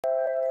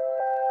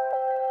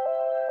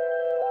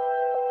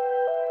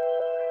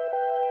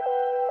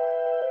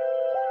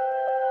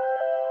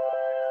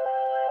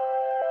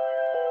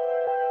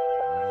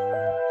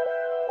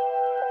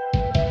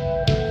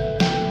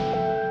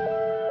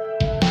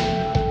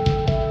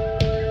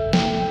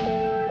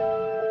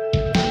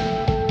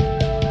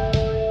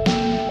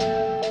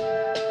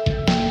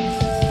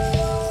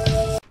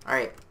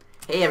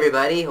Hey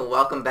everybody,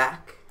 welcome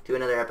back to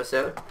another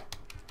episode.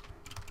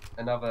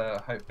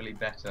 Another hopefully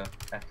better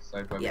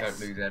episode where we don't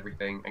lose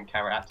everything and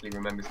Carrot actually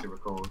remembers to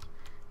record.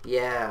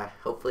 Yeah,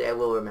 hopefully I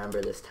will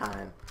remember this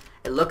time.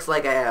 It looks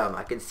like I am.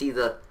 I can see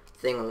the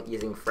thing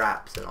using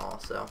fraps and all,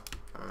 so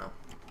I don't know.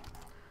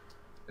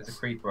 There's a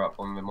creeper up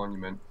on the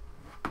monument.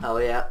 Oh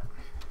yeah.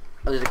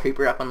 Oh, there's a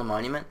creeper up on the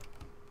monument?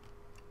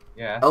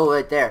 Yeah. Oh,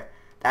 right there.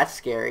 That's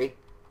scary.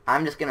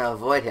 I'm just gonna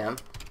avoid him.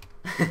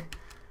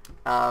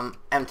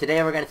 And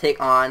today we're gonna take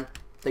on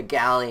the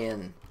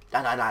galleon.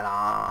 Da da da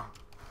da.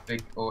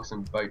 Big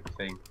awesome boat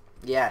thing.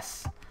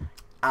 Yes.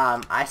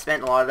 I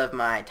spent a lot of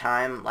my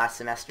time last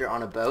semester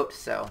on a boat,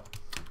 so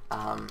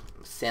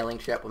sailing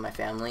trip with my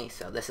family.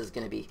 So this is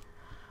gonna be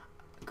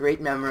great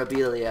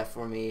memorabilia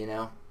for me, you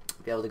know,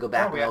 be able to go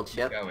back on the old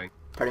ship. Going?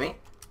 Pardon me?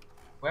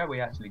 Where are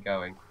we actually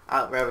going?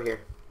 Oh, right over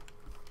here.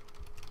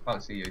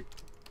 Can't see you.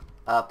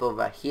 Up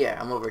over here.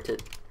 I'm over to.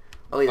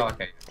 Oh,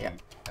 okay. Yeah.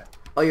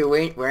 Oh, you're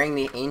wearing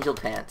the angel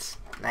pants.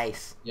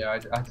 Nice. Yeah,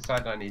 I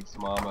decided I need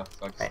some armor,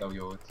 so I can sell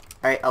yours.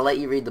 Alright, I'll let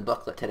you read the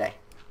booklet today.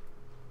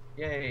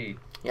 Yay!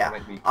 Yeah,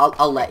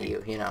 I'll let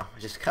you, you know,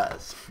 just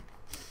cuz.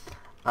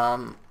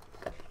 Got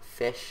the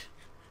fish.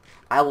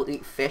 I will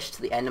eat fish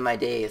to the end of my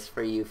days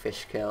for you,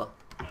 fish kill.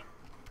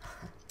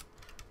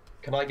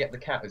 Can I get the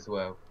cat as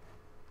well?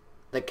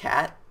 The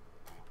cat?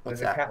 What's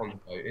There's that? a cat on the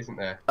boat, isn't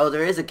there? Oh,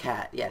 there is a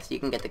cat. Yes, you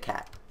can get the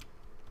cat.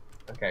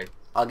 Okay.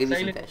 I'll give you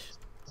some fish.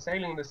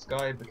 Sailing the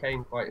sky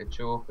became quite a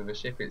chore for the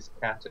ship. Its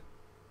cat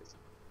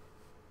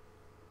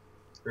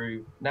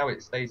through. Now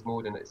it stays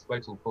moored in its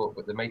floating port,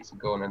 but the mates are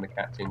gone and the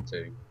cat's in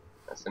too.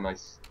 That's a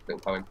nice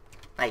little poem.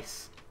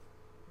 Nice.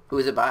 Who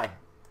is it by?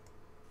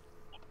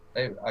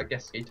 Oh, I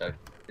guess Ito.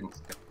 Didn't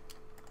say.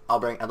 I'll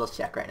just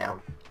check right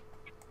now.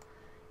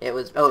 It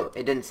was. Oh,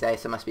 it didn't say,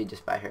 so it must be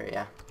just by her.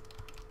 Yeah.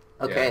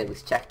 Okay,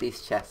 let's check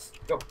these chests.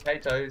 Got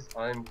potatoes.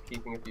 I'm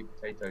keeping a few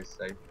potatoes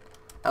safe.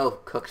 Oh,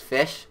 cooked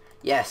fish.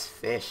 Yes,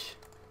 fish.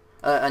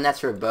 And that's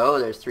for a bow.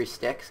 There's 3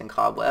 sticks and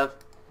cobweb.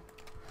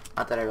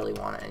 Not that I really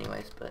want it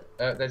anyways, but...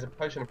 There's a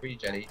potion of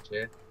regen each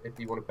here, if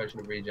you want a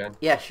potion of regen.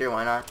 Yeah, sure,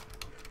 why not?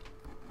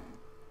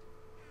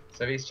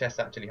 So these chests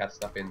actually have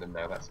stuff in them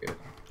now, that's good.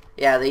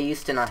 Yeah, they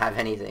used to not have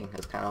anything.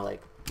 It's kind of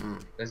like...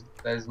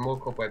 There's more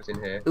cobwebs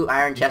in here. Ooh,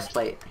 iron chest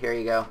plate. Here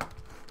you go.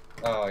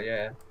 Oh,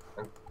 yeah.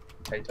 And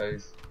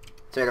potatoes.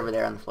 It's right over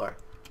there on the floor.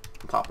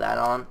 Pop that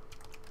on.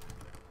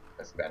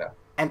 That's better.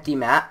 Empty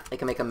map. I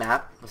can make a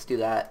map. Let's do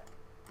that.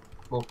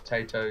 More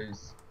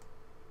potatoes.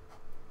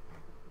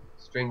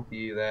 String for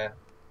you there.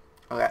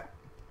 Okay.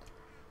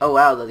 Oh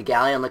wow, the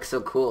galleon looks so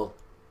cool.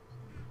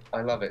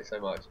 I love it so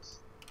much.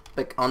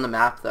 Like on the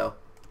map though.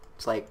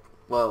 It's like,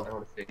 whoa. I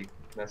want to see.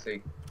 Can I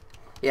see?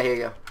 Yeah, here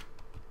you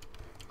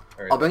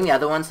go. I'll bring the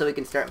other one so we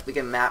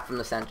can map from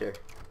the center.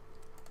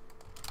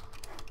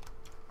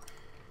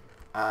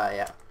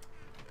 Yeah.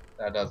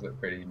 That does look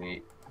pretty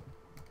neat.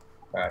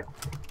 Alright.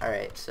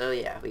 Alright, so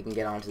yeah, we can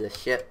get onto this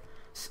ship.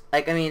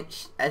 Like, I mean,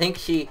 I think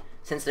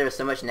since there was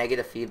so much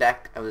negative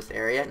feedback of this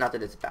area, not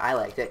that it's bad, I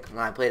liked it.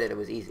 When I played it, it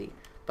was easy.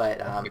 But,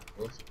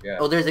 yeah.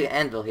 Oh, there's an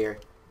anvil here.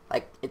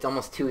 Like, it's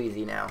almost too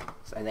easy now,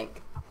 so I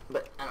think.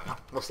 But, I don't know.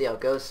 We'll see how it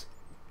goes.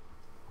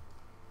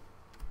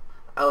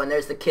 Oh, and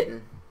there's the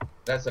kitten.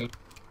 That's a...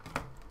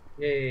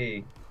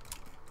 Yay.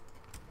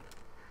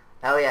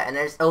 Oh, yeah, and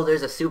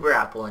there's a super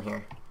apple in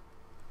here.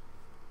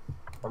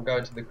 I'm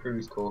going to the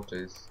crew's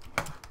quarters,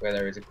 where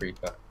there is a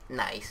creeper.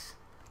 Nice.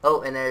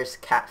 Oh, and there's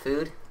cat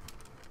food.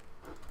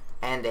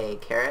 And a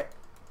carrot.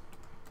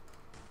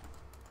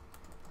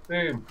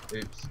 Boom.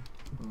 Oops.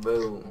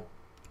 Boom.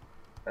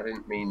 I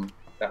didn't mean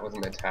that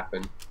wasn't meant to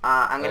happen.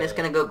 I'm just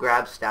gonna go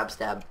grab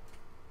stab.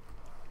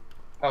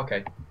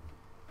 Okay.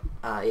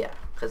 Yeah,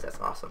 because that's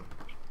awesome.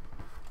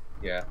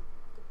 Yeah.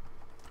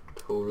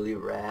 Totally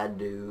rad,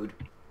 dude.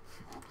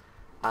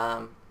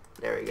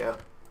 There we go.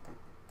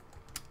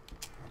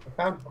 I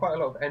found quite a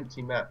lot of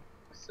empty maps,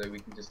 so we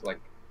can just,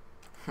 like,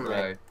 you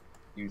know,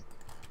 use...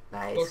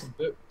 Nice. Got some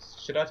books.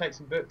 Should I take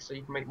some books so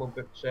you can make more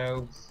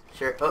bookshelves?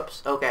 Sure.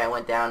 Oops. Okay, I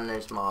went down and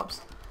there's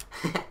mobs.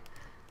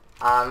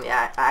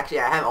 Yeah, actually,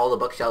 I have all the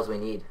bookshelves we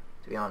need,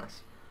 to be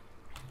honest.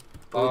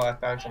 Oh, I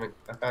found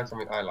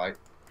something I like.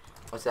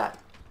 What's that?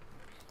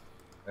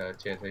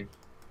 TNT.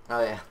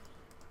 Oh, yeah.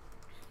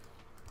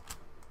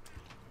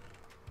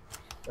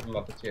 I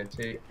love the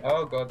TNT.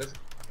 Oh god,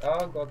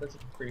 there's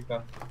a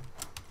creeper.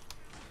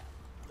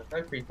 There's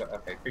no creeper.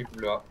 Okay, creeper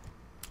blew up.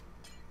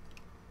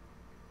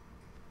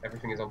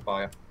 Everything is on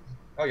fire.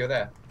 Oh, you're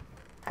there.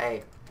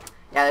 Hey.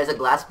 Yeah, there's a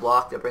glass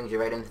block that brings you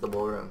right into the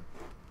ballroom.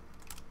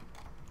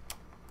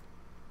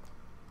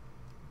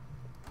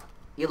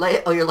 You're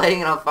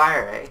lighting it on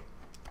fire, eh?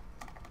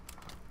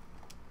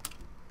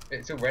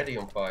 It's already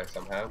on fire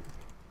somehow.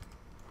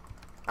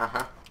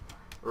 Uh-huh.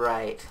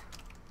 Right.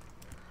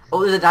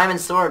 Oh, there's a diamond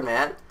sword,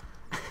 man.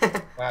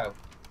 Wow.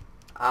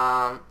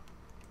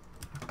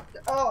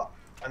 Oh!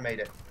 I made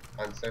it.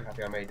 I'm so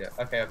happy I made it.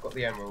 Okay, I've got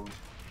the emerald.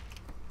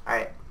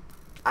 Alright.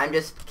 I'm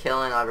just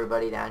killing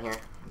everybody down here.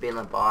 Being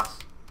the boss.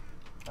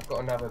 I've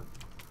got another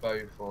bow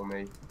for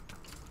me.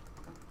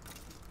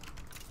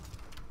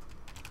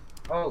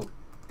 Oh,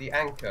 the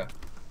anchor.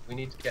 We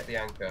need to get the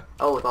anchor.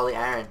 Oh, with all the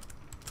iron.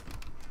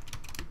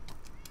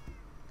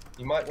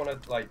 You might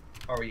want to like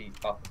hurry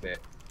up a bit.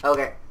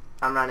 Okay,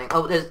 I'm running.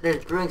 Oh,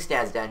 there's brewing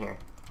stands down here.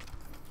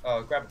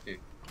 Oh, grab a few.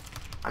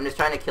 I'm just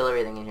trying to kill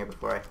everything in here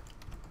before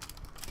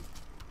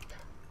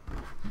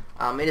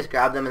I... let me just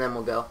grab them and then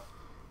we'll go.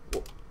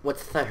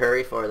 What's the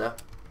hurry for, though?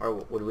 Or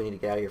what do we need to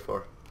get out of here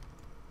for?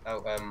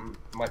 Oh,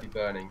 might be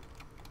burning.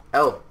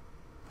 Oh.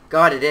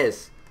 God, it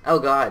is. Oh,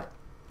 God.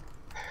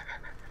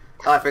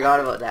 Oh, I forgot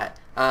about that.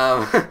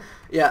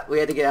 Yeah, we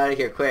had to get out of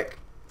here quick.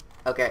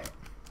 Okay.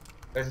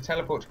 There's a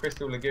teleport to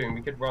Crystal Lagoon.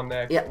 We could run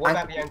there. Yeah, what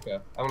about the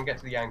anchor? I want to get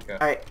to the anchor.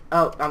 Alright.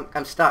 Oh,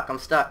 I'm stuck. I'm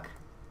stuck.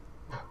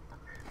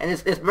 And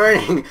it's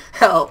burning.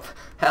 Help.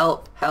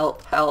 Help.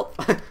 Help. Help.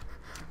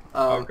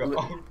 Oh, God.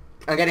 Oh.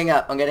 I'm getting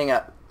up. I'm getting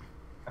up.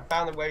 I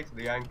found the way to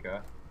the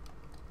anchor.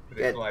 But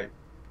Good. it's like...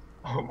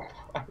 Oh,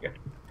 my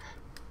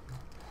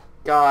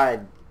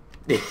God.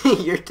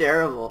 You're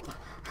terrible.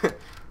 That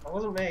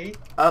wasn't me.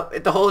 Oh,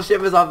 the whole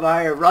ship is on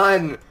fire.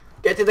 Run.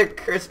 Get to the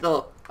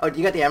crystal. Oh,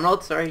 you got the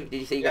emerald? Sorry, did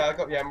you say you got... Yeah, I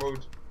got the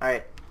emerald.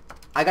 Alright.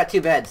 I got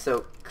 2 beds,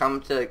 so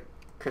come to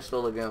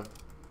Crystal Lagoon.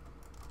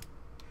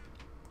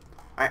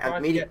 Alright, I'm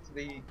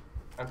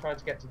trying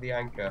to get to the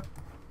anchor.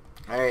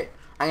 Alright.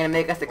 I'm gonna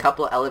make us a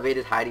couple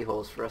elevated hidey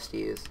holes for us to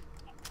use.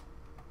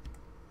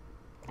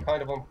 I'm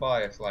kind of on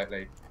fire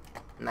slightly.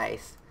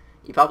 Nice.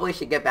 You probably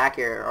should get back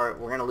here or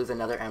we're gonna lose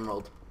another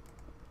emerald.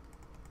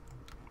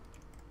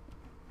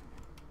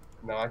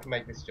 No, I can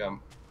make this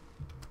jump.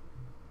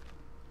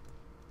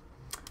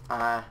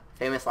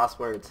 Famous last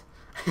words.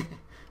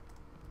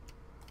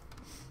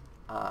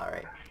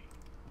 Alright.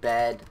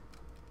 Bed.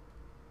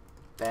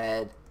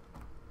 Bed.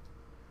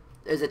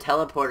 There's a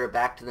teleporter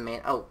back to the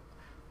main... Oh.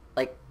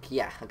 Like,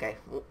 yeah, okay.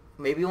 Well,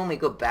 maybe when we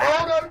go back...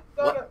 Oh,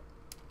 no, no.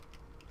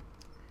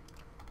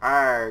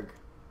 Arg.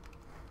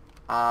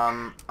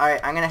 Alright,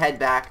 I'm gonna head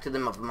back to the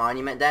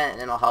monument then, and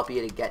then I'll help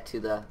you to get to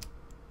the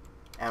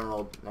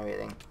emerald and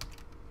everything.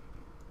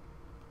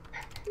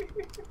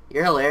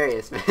 You're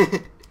hilarious.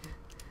 Did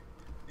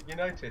you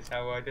notice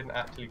how I didn't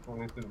actually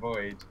fall into the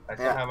void? I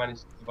somehow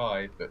managed to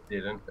survive, but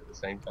didn't at the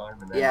same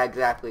time. And then... Yeah,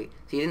 exactly.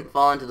 So you didn't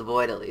fall into the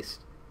void at least.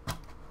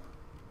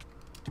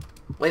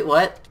 Wait,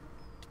 what?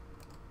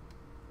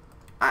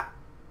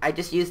 I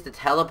just used the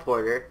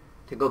teleporter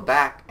to go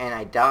back, and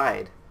I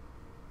died.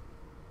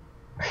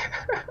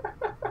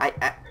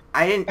 I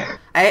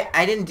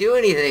didn't do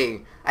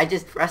anything. I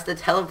just pressed the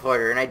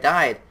teleporter and I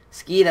died.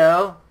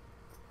 Skeeto,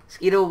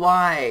 Skeeto,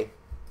 why?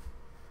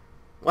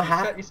 What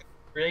happened? You set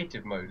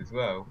creative mode as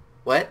well.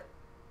 What?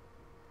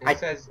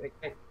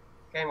 It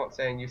came up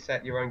saying you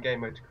set your own game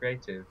mode to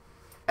creative.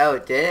 Oh,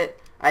 it did?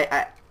 Oh,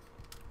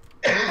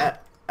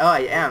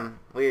 I am.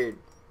 Weird.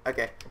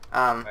 Okay.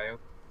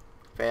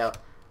 Fail.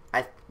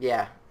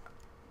 Yeah.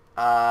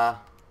 I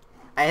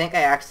think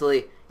I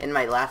actually, in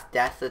my last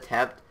death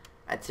attempt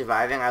at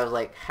surviving, I was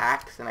like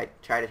hacks and I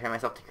tried to turn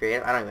myself to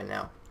creative. I don't even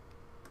know.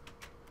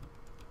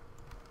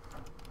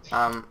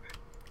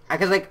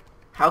 Cause like,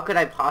 how could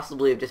I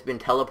possibly have just been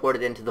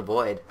teleported into the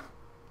void?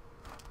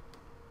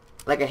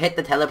 Like I hit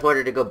the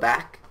teleporter to go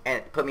back and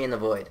it put me in the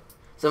void.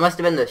 So it must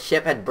have been the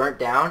ship had burnt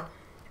down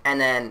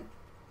and then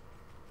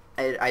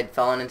I'd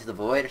fallen into the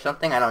void or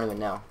something. I don't even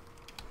know.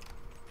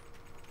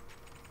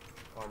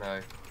 Oh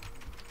no.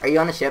 Are you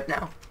on the ship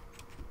now?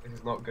 This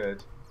is not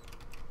good.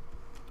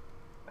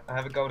 I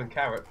have a golden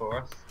carrot for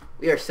us.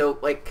 We are so,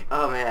 like,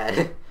 oh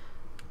man.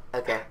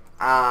 Okay.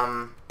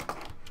 I'm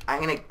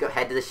gonna go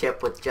head to the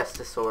ship with just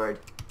a sword.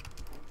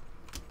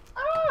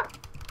 Ah!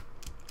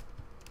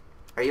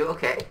 Are you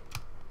okay?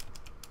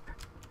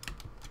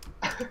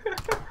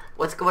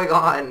 What's going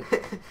on?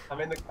 I'm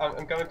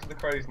going to the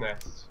crow's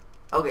nest.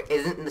 Okay,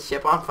 isn't the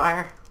ship on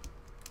fire?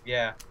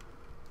 Yeah.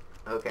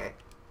 Okay.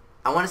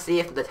 I want to see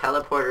if the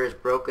teleporter is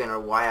broken or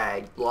why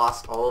I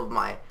lost all of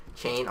my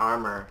chain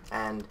armor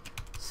and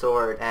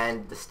sword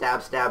and the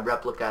stab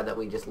replica that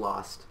we just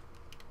lost.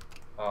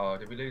 Oh,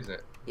 did we lose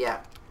it?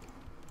 Yeah.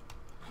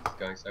 It's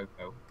going so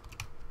well.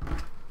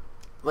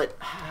 But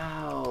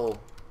how?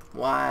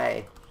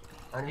 Why?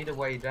 I need a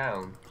way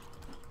down.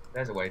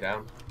 There's a way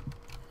down.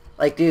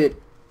 Like, dude,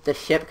 the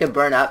ship could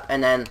burn up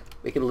and then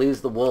we could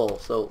lose the wool.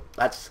 So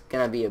that's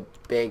gonna be a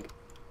big,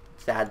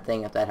 sad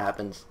thing if that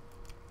happens.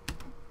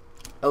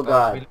 Oh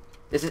god.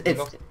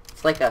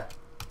 It's like a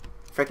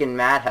freaking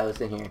madhouse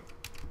in here.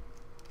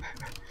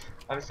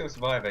 I'm still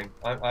surviving.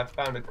 I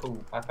found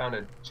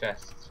a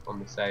chest on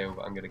the sail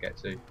that I'm gonna get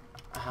to.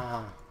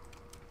 Are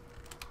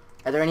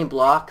there any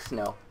blocks?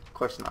 No, of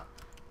course not.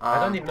 I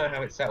don't even know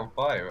how it set on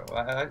fire.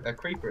 A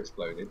creeper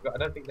exploded, but I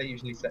don't think they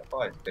usually set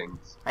fire to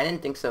things. I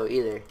didn't think so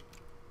either.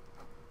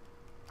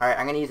 Alright,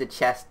 I'm gonna use a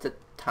chest to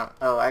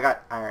oh, I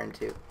got iron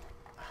too.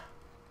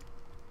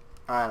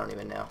 I don't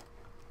even know.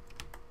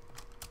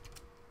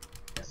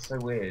 That's so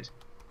weird.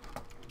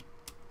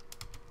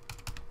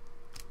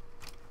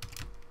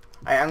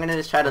 Alright, I'm gonna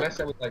just try to... Unless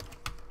I was like...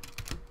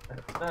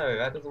 No,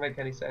 that doesn't make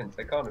any sense.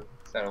 They can't have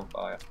set on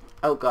fire.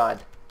 Oh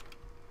god.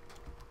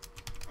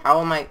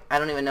 How am I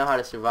don't even know how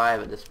to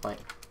survive at this point.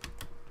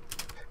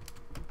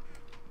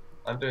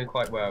 I'm doing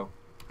quite well.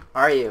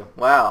 Are you?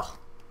 Wow.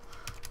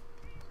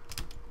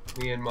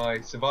 Me and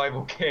my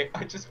survival kit.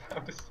 I just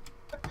found a.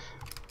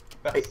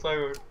 That's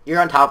so. You're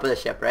on top of the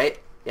ship, right?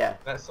 Yeah.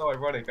 That's so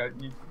ironic.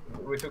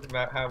 We're talking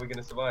about how we're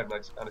gonna survive, and I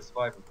just found a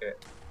survival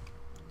kit.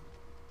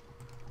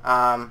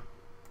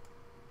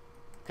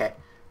 Okay.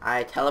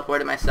 I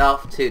teleported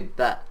myself to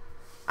the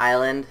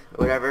island,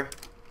 or whatever.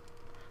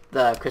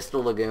 The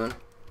Crystal Lagoon.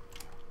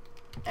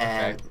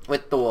 And Okay.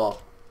 with the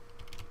wool.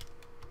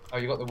 Oh,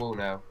 you got the wall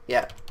now.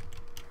 Yeah.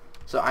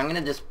 So I'm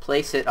gonna just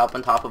place it up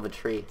on top of a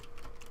tree.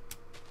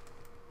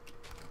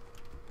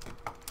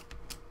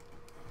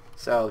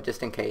 So,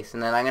 just in case.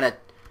 And then I'm gonna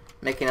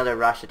make another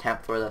rush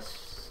attempt for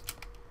this.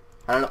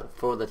 I don't know,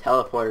 for the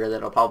teleporter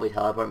that'll probably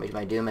teleport me to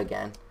my doom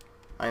again.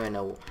 I don't even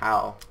know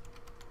how.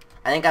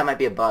 I think that might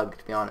be a bug,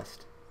 to be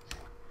honest.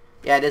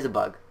 Yeah, it is a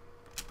bug.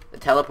 The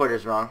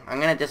teleporter's wrong. I'm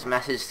gonna just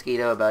message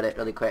Skeeto about it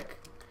really quick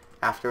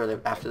after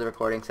the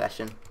recording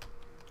session.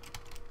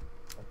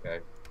 Okay.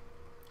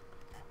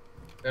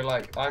 They're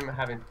like, I'm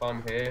having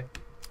fun here.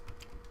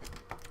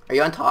 Are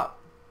you on top?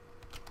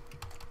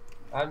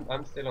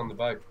 I'm still on the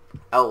boat.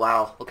 Oh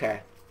wow,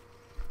 okay.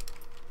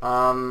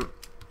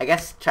 I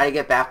guess try to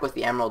get back with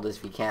the emerald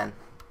if you can.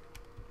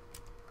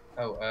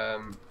 Oh,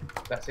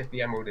 that's if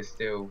the emerald is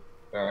still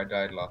where I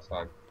died last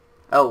time.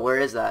 Oh, where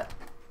is that?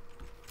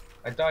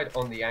 I died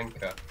on the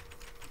anchor.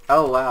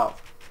 Oh wow.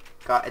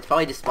 God, it's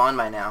probably just spawned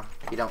by now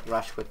if you don't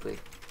rush quickly.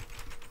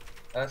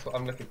 That's what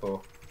I'm looking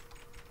for.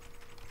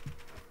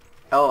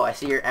 Oh, I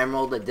see your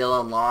emerald that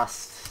Dylan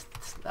lost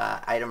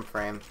item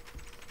frame.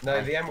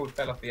 No, the emerald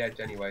fell off the edge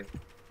anyway.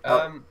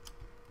 Oh.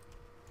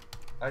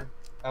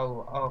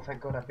 Oh,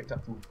 thank God I picked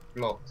up some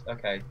blocks.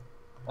 Okay.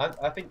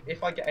 I think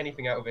if I get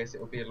anything out of this,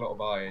 it'll be a lot of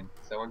iron.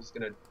 So I'm just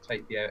going to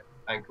take the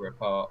anchor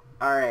apart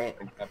Alright.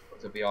 and have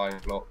lots of the iron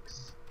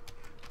blocks.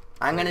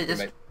 I'm gonna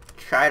just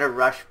try to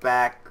rush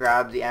back,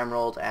 grab the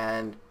emerald,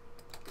 and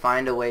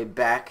find a way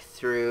back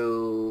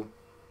through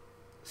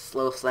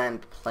slow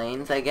slant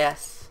plains, I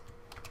guess.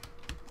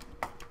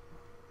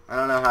 I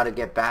don't know how to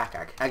get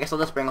back. I guess I'll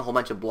just bring a whole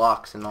bunch of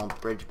blocks and I'll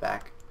bridge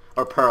back.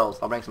 Or pearls.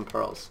 I'll bring some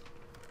pearls.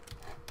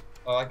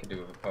 Oh, I could do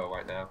with a pearl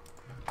right now.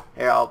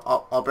 Here,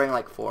 I'll bring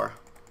like 4.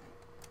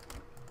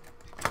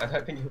 I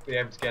don't think you'll be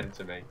able to get it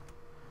to me.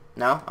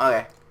 No?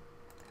 Okay.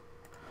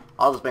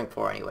 I'll just bring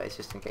 4 anyways,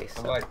 just in case.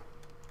 So.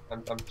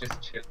 I'm just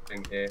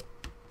chilling here.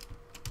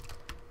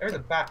 There's a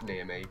bat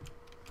near me.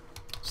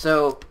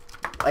 So,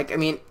 like, I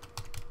mean,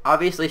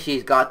 obviously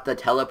she's got the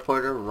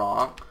teleporter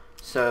wrong.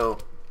 So,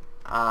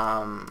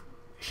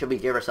 should we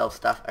give ourselves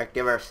stuff, or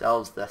give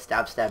ourselves the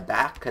stab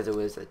back because it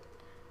was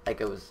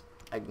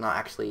not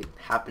actually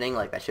happening,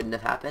 like that shouldn't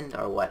have happened,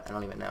 or what? I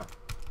don't even know.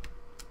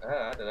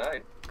 I don't know.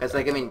 Because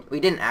like I mean, we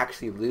didn't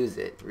actually lose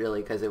it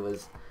really because it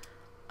was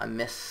a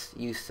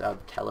misuse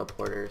of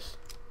teleporters.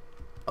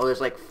 Oh,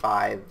 there's like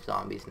 5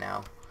 zombies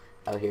now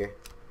out here.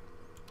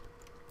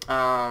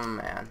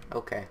 Man.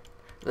 Okay.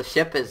 The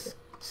ship has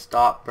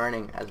stopped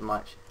burning as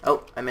much.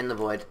 Oh, I'm in the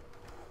void.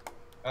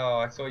 Oh,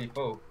 I saw you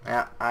fall.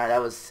 Yeah,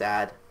 that was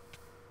sad.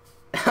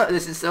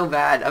 This is so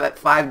bad. I'm at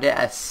 5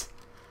 deaths.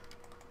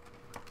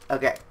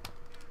 Okay.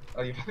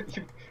 Oh, you've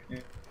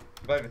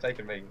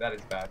overtaken me. That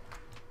is bad.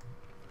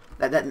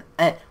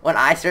 When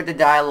I start to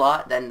die a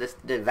lot, then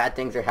the bad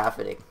things are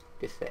happening.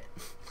 Just say it.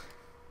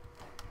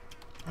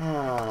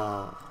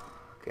 Oh,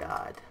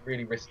 God.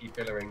 Really risky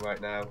pillaring right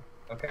now.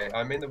 Okay,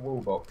 I'm in the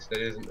wool box. There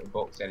isn't a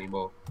box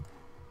anymore.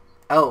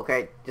 Oh,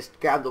 okay. Just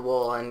grab the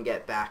wool and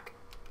get back.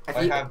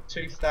 I have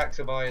 2 stacks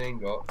of iron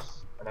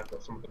ingots, and I've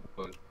got some of the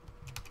wood.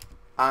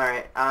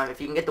 Alright, if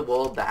you can get the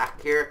wool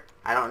back here,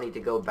 I don't need to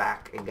go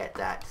back and get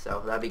that,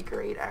 so that'd be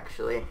great,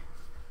 actually.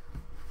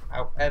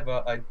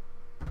 However, I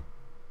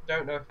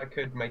don't know if I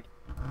could make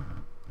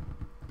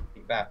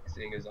it back,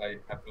 seeing as I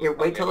have... Here,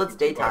 wait till it's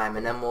daytime,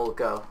 and then we'll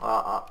go.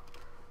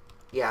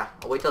 Yeah,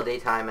 I'll wait till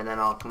daytime, and then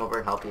I'll come over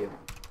and help you.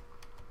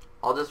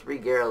 I'll just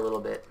re-gear a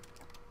little bit.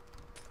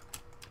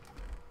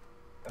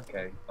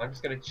 Okay, I'm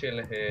just going to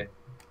chill here.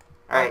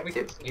 Alright, we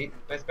can sleep.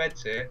 There's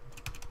beds here.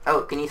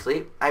 Oh, can you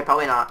sleep?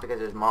 Probably not, because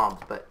there's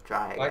mobs, but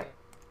try.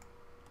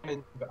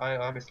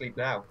 I'm asleep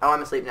now. Oh,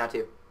 I'm asleep now,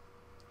 too.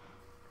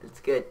 It's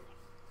good.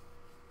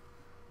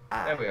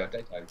 There we are,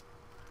 daytime.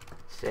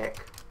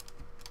 Sick.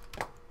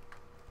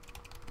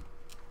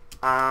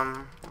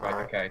 Right,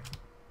 okay.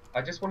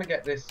 I just want to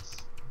get this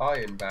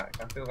iron back.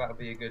 I feel that'll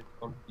be a good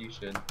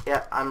contribution.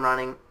 Yeah, I'm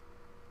running.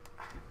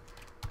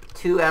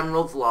 2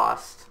 emeralds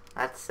lost.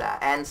 That's sad.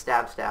 And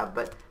stab,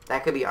 but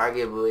that could be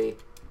arguably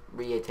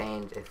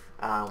reattained if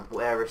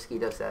whatever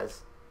Skeeto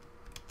says.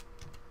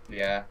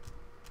 Yeah.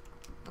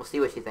 We'll see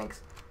what she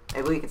thinks.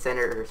 Maybe we could send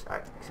her,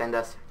 send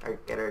us, or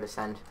get her to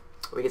send.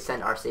 We could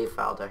send our save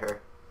file to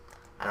her.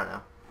 I don't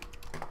know.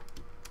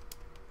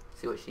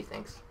 See what she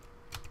thinks.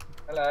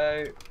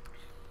 Hello.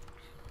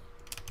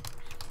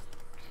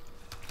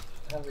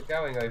 How's it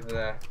going over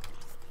there?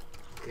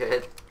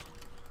 Good.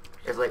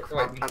 There's like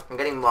Right. I'm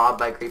getting mobbed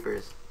by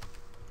creepers.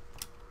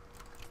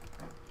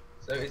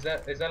 So is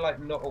there like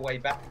not a way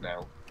back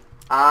now?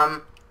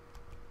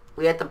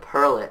 We had to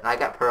pearl it, and I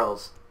got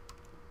pearls.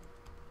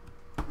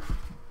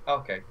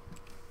 Okay.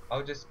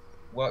 I'll just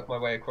work my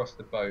way across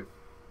the boat.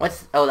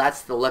 What's... Oh,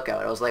 that's the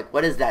lookout. I was like,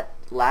 what is that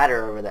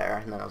ladder over there?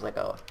 And then I was like,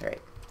 oh,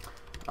 right.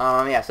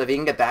 Yeah, so if you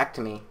can get back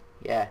to me.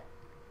 Yeah.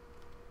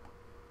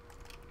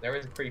 There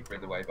is a creeper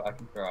in the way, but I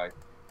can try.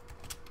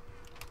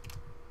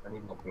 I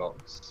need more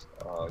blocks.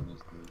 Oh, I'll use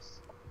these.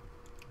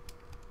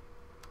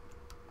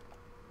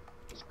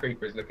 This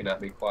creeper is looking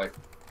at me quite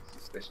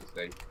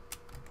suspiciously.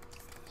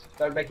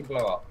 Don't make him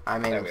blow up. I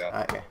mean, there we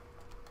are. okay.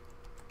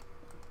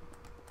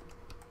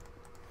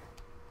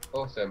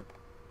 Awesome.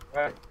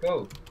 Right,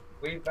 cool.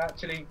 We've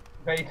actually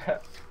made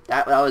that.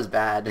 That was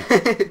bad.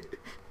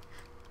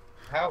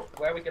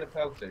 Where are we going to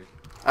pearl to?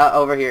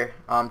 Over here,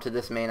 to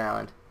this main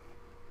island.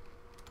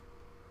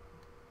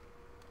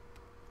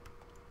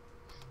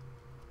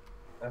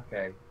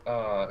 Okay.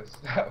 Oh,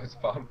 that was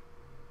fun.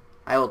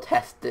 I will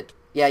test it.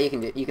 Yeah, you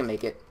can do it. You can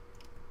make it.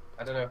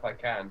 I don't know if I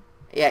can.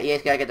 Yeah, you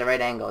just gotta get the right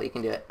angle. You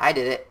can do it. I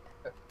did it.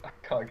 I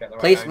can't get the right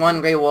Place angle.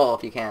 one gray wall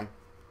if you can.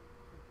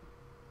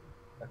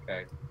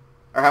 Okay.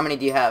 Or how many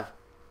do you have?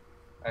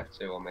 I have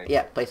 2 on me.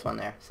 Yeah, place one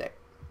there. Sick.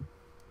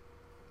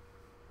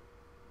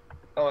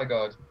 Oh my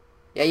god.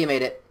 Yeah, you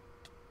made it.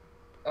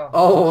 Oh,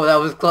 Oh, that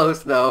was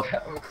close though.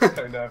 that was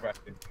so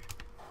nerve-wracking.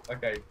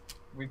 Okay.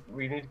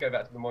 We need to go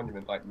back to the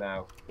monument like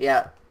now.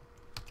 Yeah,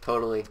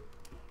 totally.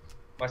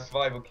 My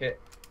survival kit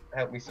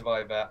helped me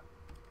survive that.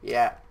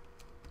 Yeah.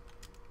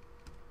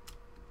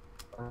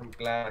 I'm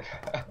glad.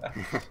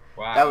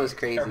 Wow. That was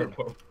crazy.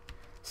 Terrible.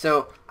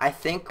 So I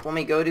think when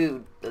we go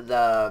to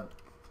the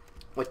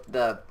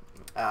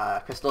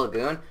Crystal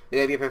Lagoon, we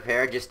gotta be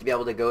prepared just to be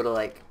able to go to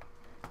like,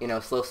 you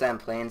know, Slow Sand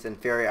Plains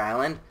and Fairy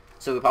Island.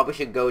 So we probably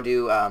should go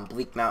do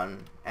Bleak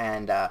Mountain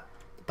and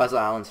Puzzle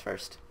Islands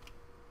first.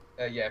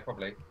 Yeah,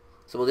 probably.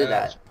 So we'll do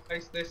that. Should we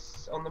place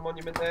this on the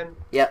monument then?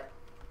 Yep.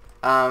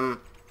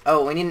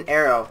 Oh, we need an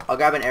arrow. I'll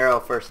grab an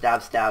arrow for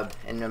stab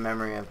in the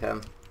memory of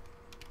him.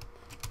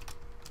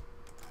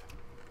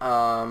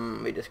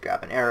 We just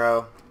grab an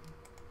arrow.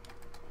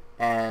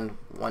 And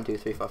 1, 2,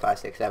 3, 4, 5,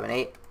 6, 7,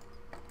 8.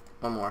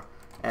 One more.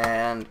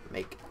 And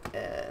make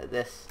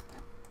this.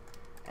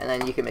 And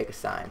then you can make a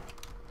sign.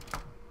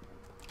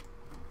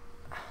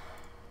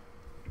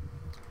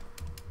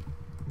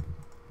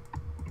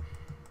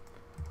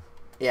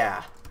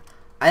 Yeah.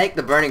 I think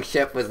the burning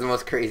ship was the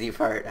most crazy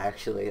part,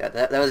 actually.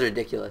 That was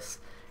ridiculous.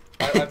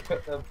 I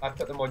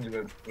put the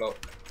monument block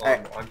on.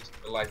 Alright. I'm just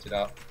gonna light it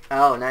up.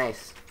 Oh,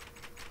 nice.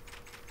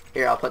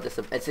 Here, I'll put this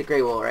up. It's a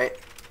gray wool, right?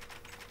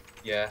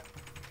 Yeah.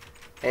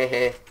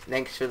 Hey,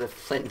 thanks for the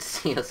flint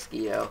steel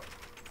skio.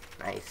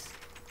 Nice.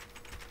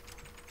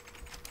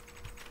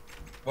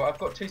 Well, I've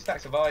got 2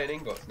 stacks of iron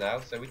ingots now,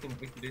 so we can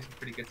do some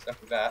pretty good stuff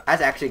with that.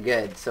 That's actually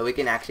good. So we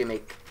can actually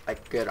make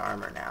like good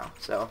armor now.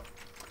 So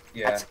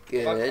Yeah. that's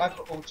good. I've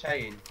got all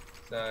chain,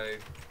 so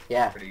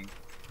Yeah. pretty.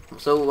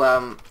 So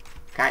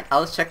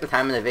I'll just check the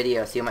time in the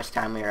video, see how much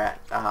time we are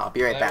at. I'll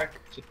be right I back.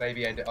 reckon we should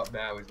maybe end it up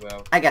now as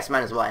well. I guess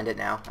might as well end it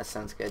now. That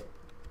sounds good.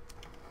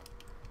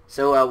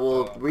 So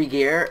we'll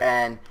re-gear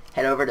and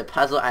head over to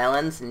Puzzle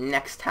Islands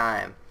next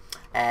time.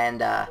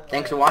 And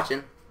thanks for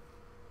watching.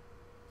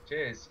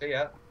 Cheers. See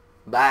ya.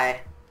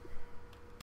 Bye.